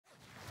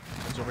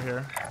over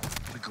here.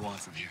 We go on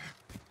from here.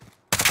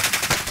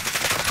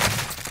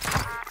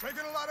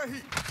 Taking a lot of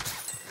heat.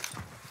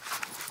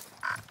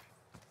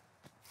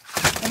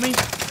 I mean,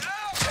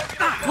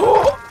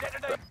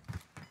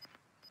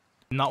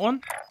 not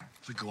one.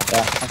 We go on.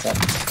 Yeah, that's it.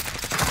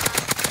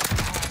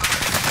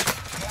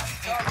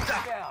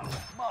 Down.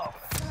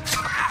 Marvelous.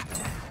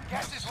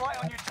 Gas is right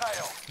on your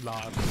tail.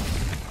 Lord.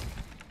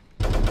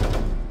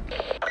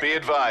 Be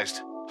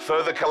advised.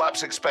 Further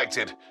collapse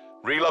expected.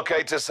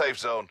 Relocate to safe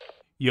zone.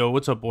 Yo,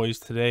 what's up, boys?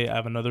 Today I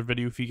have another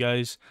video for you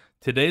guys.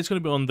 Today it's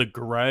going to be on the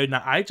Grau.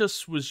 Now, I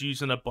just was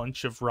using a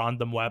bunch of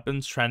random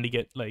weapons trying to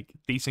get like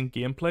decent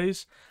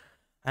gameplays.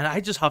 And I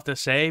just have to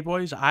say,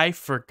 boys, I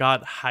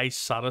forgot how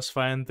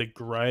satisfying the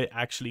Grau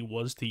actually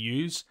was to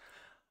use.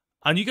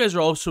 And you guys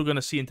are also going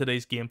to see in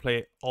today's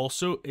gameplay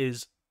also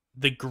is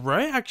the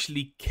Grau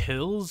actually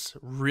kills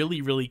really,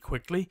 really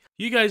quickly.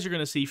 You guys are going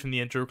to see from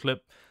the intro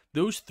clip,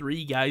 those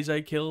 3 guys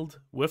I killed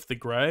with the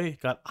Grau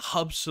got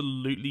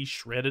absolutely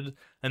shredded,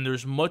 and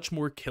there's much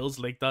more kills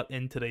like that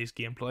in today's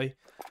gameplay.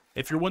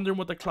 If you're wondering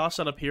what the class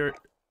setup here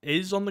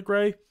is on the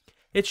Grau,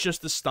 it's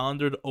just the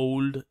standard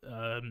old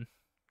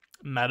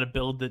meta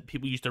build that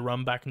people used to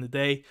run back in the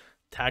day.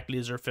 Tac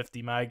laser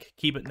 50 mag,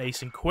 keep it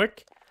nice and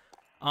quick.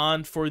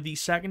 And for the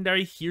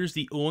secondary, here's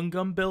the Owen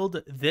gun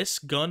build. This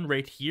gun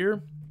right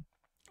here,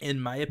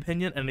 in my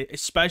opinion, and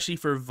especially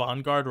for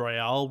Vanguard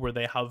Royale where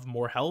they have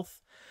more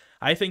health,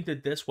 I think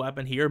that this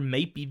weapon here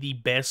might be the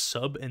best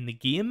sub in the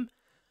game.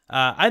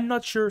 I'm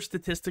not sure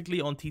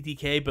statistically on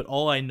TTK, but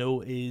all I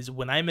know is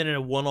when I'm in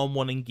a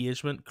one-on-one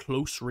engagement,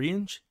 close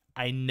range,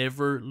 I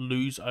never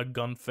lose a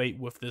gunfight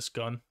with this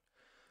gun.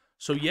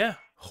 So yeah,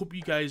 hope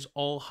you guys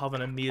all have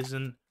an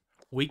amazing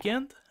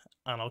weekend,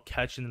 and I'll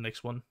catch you in the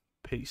next one.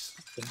 Peace.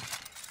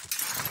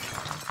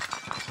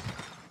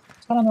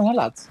 What's going on here,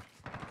 lads?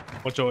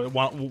 What, you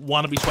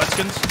wanna be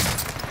sweatskins?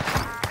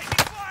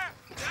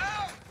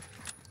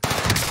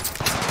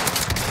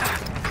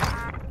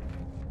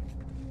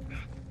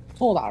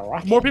 All that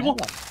racket. More people?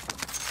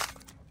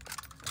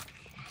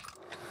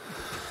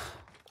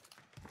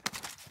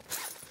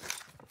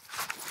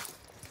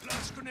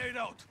 Flash grenade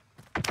out.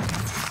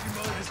 Safety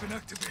mode has been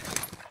activated.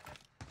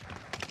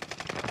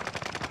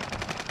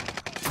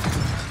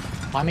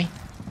 Behind me.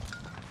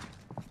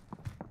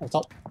 On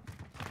top.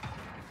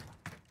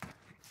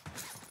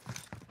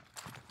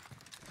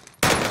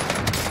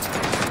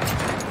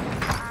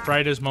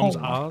 Fried his mum's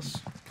Oh.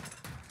 ass.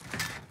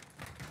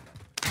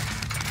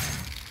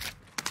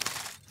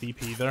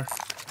 DP there.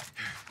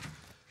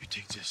 You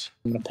take this.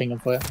 I'm gonna ping him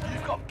for you.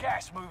 You've got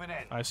gas moving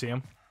in. I see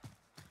him.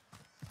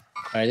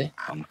 Ready?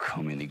 I'm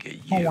coming to get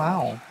you. Oh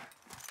wow.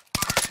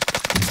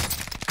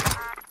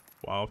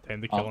 Wow,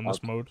 10 to kill in this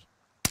fuck. mode.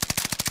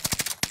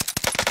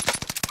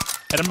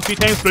 Hit him a few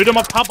times, blew him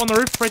up top on the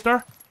roof right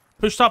there.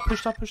 Push that,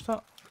 push that, push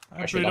that.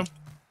 I Actually, blew him.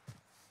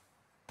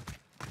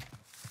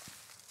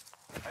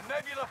 A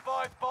Nebula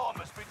 5 bomb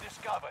has been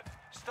discovered.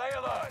 Stay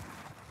alert.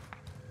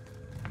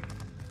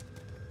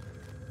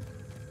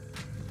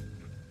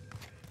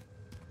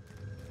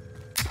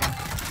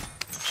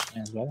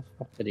 As well.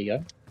 Where did he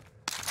go?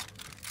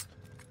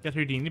 Get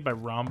Houdini by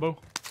Rambo.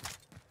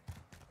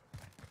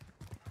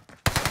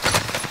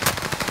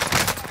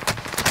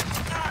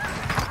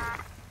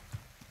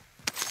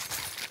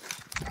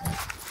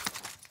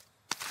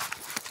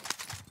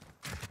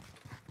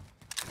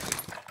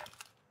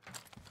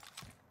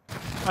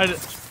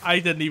 I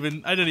didn't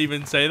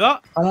even say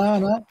that. I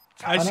know.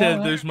 I know, said I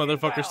know. those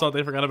motherfuckers thought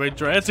they forgot about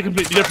Dre. It's a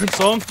completely different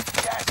song. Gas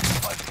is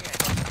closing in.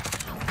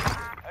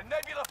 A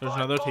Nebula There's 5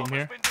 another bomb team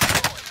here. has been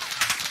deployed.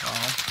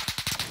 Oh.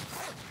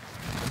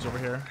 He's over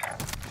here.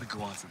 We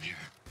go on from here.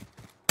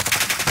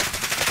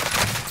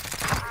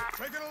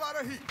 Taking a lot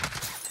of heat.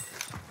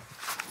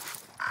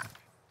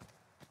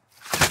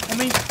 I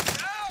mean,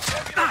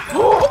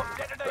 Nebula 5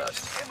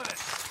 detonation imminent.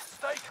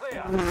 Stay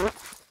clear.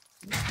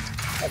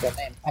 I got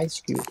name.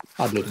 Ice Cube.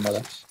 I blew him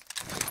mother.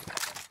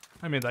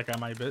 I made that guy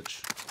my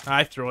bitch.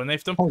 I throw a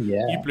knifed him. Oh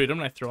yeah. You blew him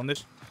and I throw on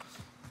this.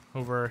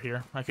 Over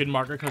here. I couldn't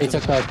mark it He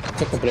because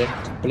took a blame.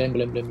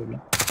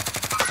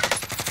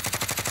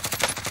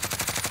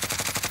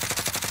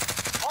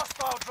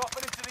 Hostile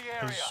dropping into the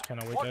area. He's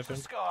kinda weak, I Watch the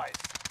think. skies.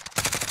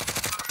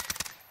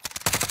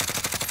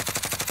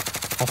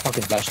 I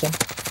fucking flashed him.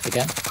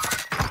 Again.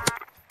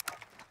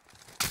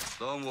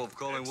 Lone Wolf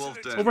calling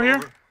Wolf down. Over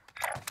here.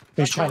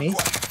 He's Chinese.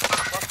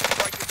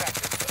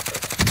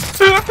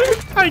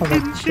 I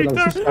couldn't shoot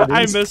Hello, there. I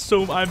Chinese. missed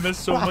so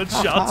much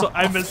shots.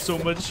 I missed so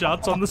much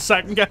shots on the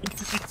second guy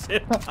because he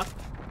said that.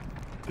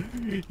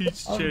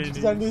 He's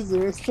Chinese.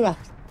 serious.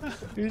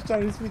 He's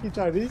Chinese speaking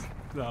Chinese.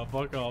 Nah,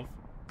 fuck off.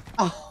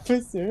 Oh, are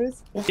you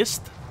serious?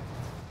 Just.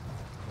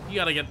 You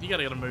gotta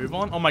get a move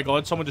on. Oh my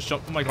god, someone just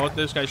jumped. Oh my god,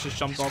 this guy's just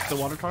jumped off the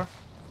water tower.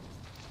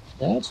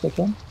 Yeah, it's good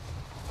one.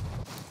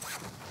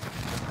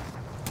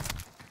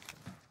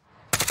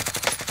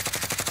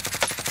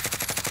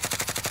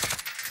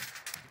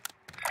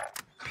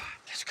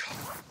 Let's go.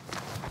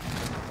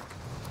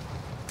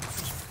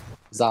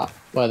 Is that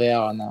where they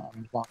are on that?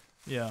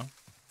 Yeah.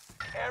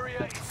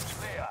 Area is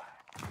clear.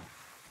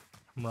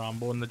 I'm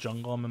Rambo in the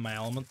jungle. I'm in my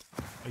element.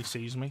 He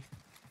sees me.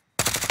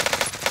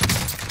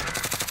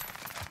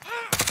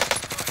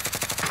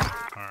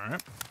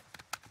 Alright.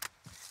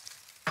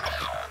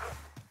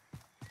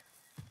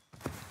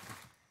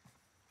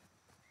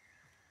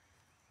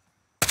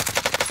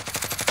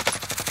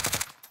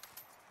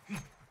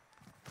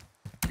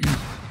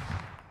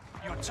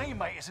 Your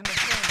teammate is in the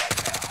game right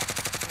now.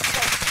 The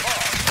safe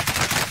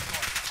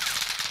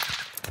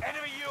bar.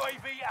 Enemy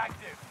UAV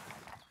active.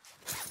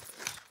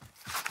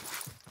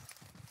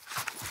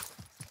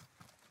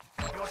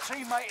 Your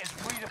teammate is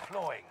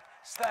redeploying.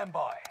 Stand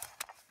by.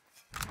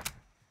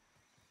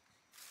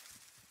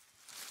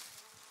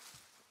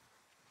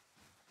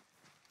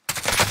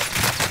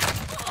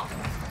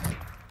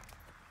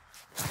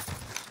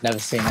 Never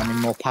seen any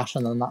more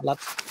passion than that, lad.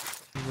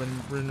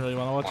 Wouldn't really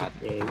want to watch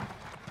it.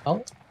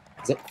 Oh,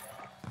 is it?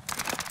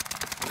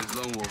 There's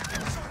Lone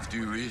Wolf. Do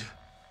you read?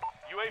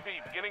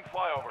 UAV beginning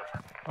flyover.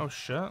 Oh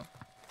shit.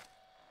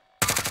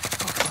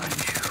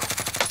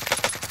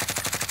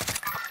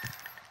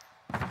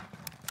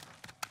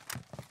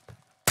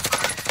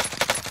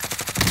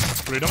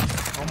 Freedom.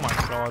 Oh my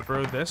god,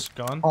 bro, this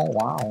gun. Oh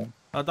wow.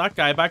 That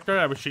guy back there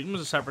I was shooting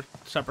was a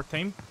separate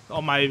team.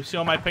 See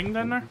on my ping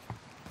down there?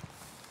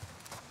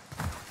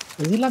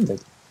 Is he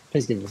landed?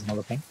 Please give us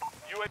another ping.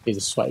 He's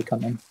a sweaty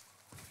cunt in.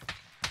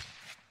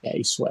 Yeah,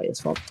 he's sweaty as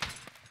fuck.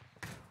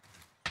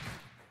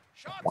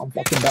 One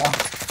fucking better.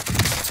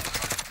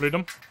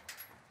 Freedom.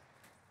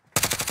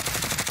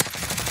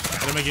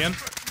 Hit him again.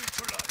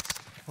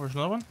 Where's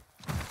another one?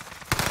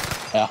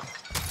 Yeah.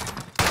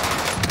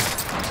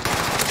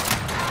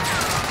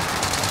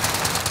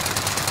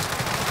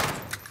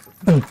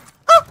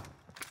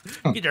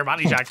 Get your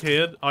body jacked,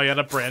 kid. Oh, you had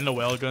a brand new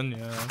well gun,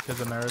 yeah, because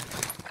of nerd.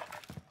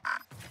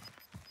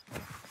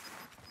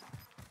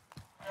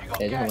 You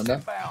got Yeah, gas window.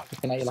 inbound.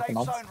 Looking at you like a Safe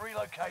knob. zone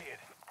relocated.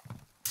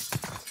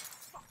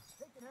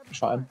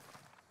 Shot him.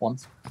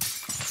 Once.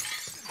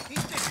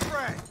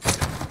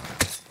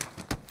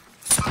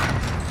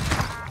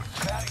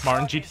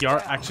 Martin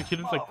GTR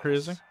executed like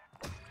crazy.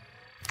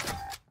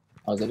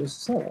 Oh, is it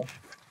just so?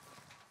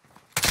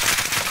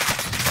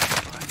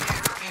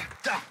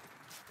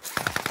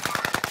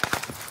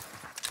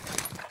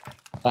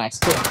 Thanks,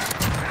 too.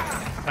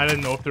 I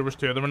didn't know if there was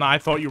two of them, and I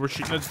thought you were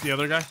shooting at the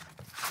other guy.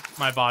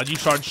 My bad. You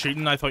started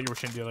shooting. I thought you were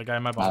shooting the other guy.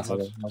 My bad.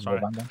 Sorry.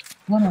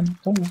 No,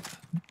 don't worry.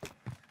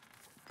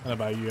 What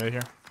about you out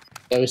here?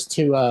 There was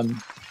two,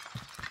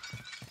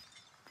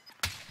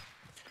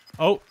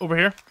 Oh, over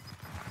here.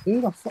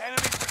 who the fuck? Enemy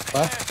precision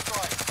What?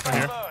 airstrike. Right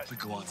here. Alert. The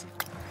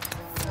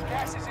Guantan.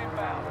 Gas is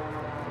inbound.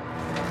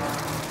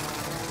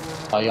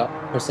 Oh, you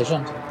got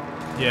precision.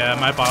 Yeah,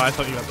 my bad. I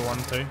thought you got the one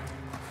too.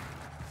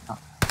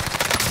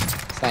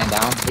 Staying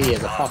down. He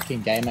is a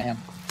fucking gamer, him.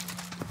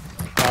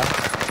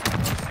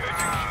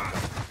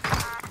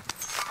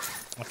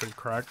 I feel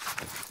cracked.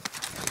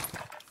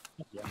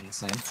 Yeah,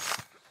 insane.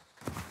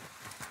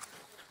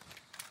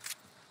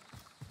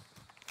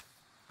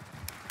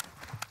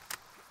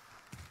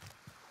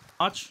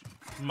 Much?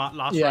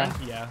 Last Yeah. round?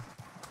 Yeah.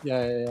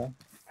 Yeah.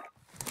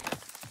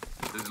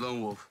 There's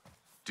Lone Wolf.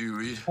 Do you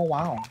read? Oh,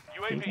 wow.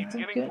 UAV That's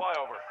beginning good.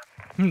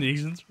 flyover.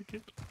 These ones were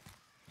good.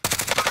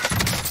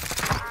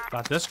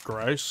 But this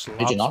Grau you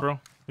slaps, not? bro.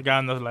 The guy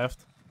on the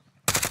left.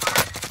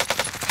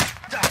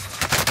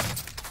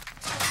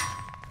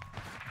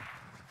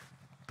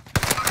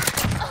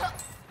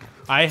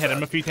 I hit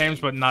him a few times,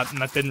 but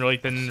didn't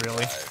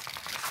really.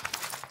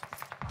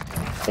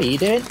 What are you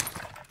doing?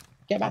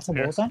 Get back to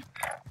Here. Warzone.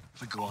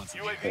 The Guantan.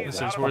 UAV This is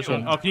is out of Warzone.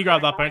 fuel. Oh, can you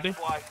grab that bounty?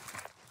 Fly.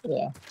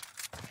 Yeah.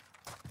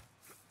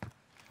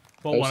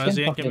 What one is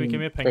he? Fucking Give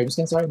me a ping.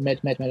 Brimskin, sorry. Mid.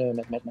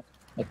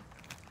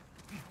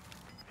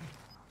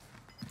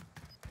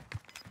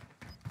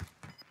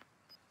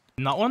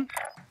 Not one?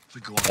 The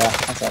Guantan. Yeah,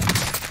 that's it.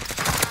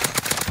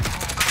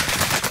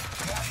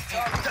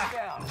 Target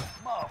down.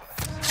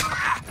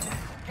 Marvelous.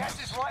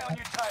 Gas is right on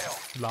your tail.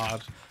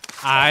 Lad.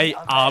 I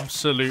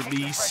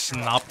absolutely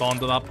snapped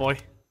onto that boy.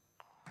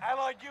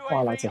 Allied UAV Oh,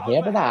 I like to hear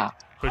about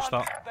that. Push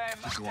Hunt that. them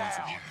The Guantan.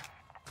 down.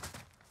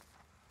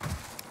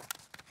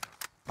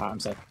 Alright, I'm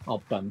safe.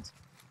 Oh, bummed.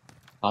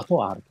 I thought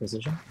I had a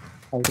precision.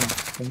 I was gonna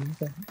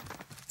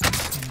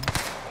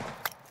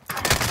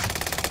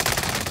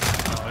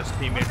Oh, his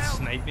teammate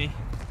sniped me.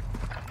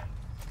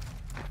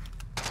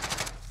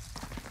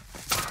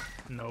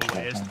 No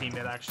way, his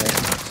teammate actually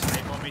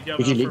sniped on me.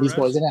 Did you leave these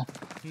boys in there?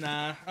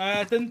 Nah,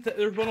 I didn't.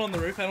 There's one on the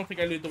roof. I don't think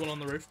I looted the one on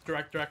the roof.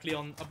 Directly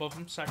on above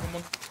him. Second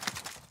one.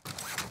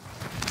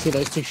 See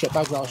those two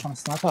shitbags that I was trying to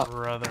snipe at?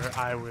 Brother,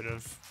 I would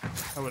have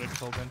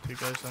killed them two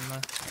guys in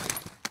there.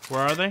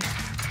 Where are they?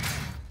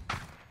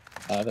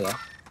 Over there.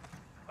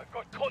 I've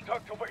got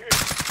contact over here.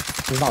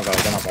 They're not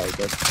very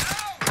good.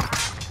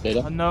 Did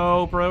it?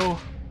 No, bro.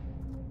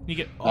 You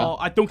get. Oh,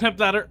 I don't climb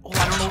the ladder. Oh,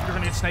 I don't know if you're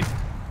gonna get sniped.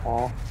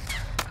 Oh.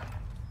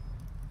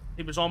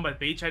 He was on by the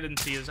beach. I didn't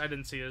see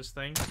his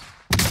thing.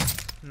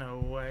 No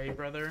way,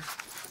 brother.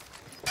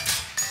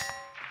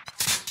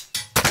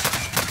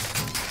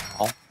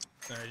 Oh.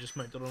 I just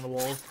mounted on the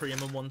wall, pre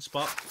him in one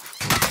spot.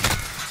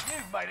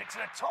 You've made it to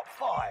the top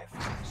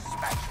 5.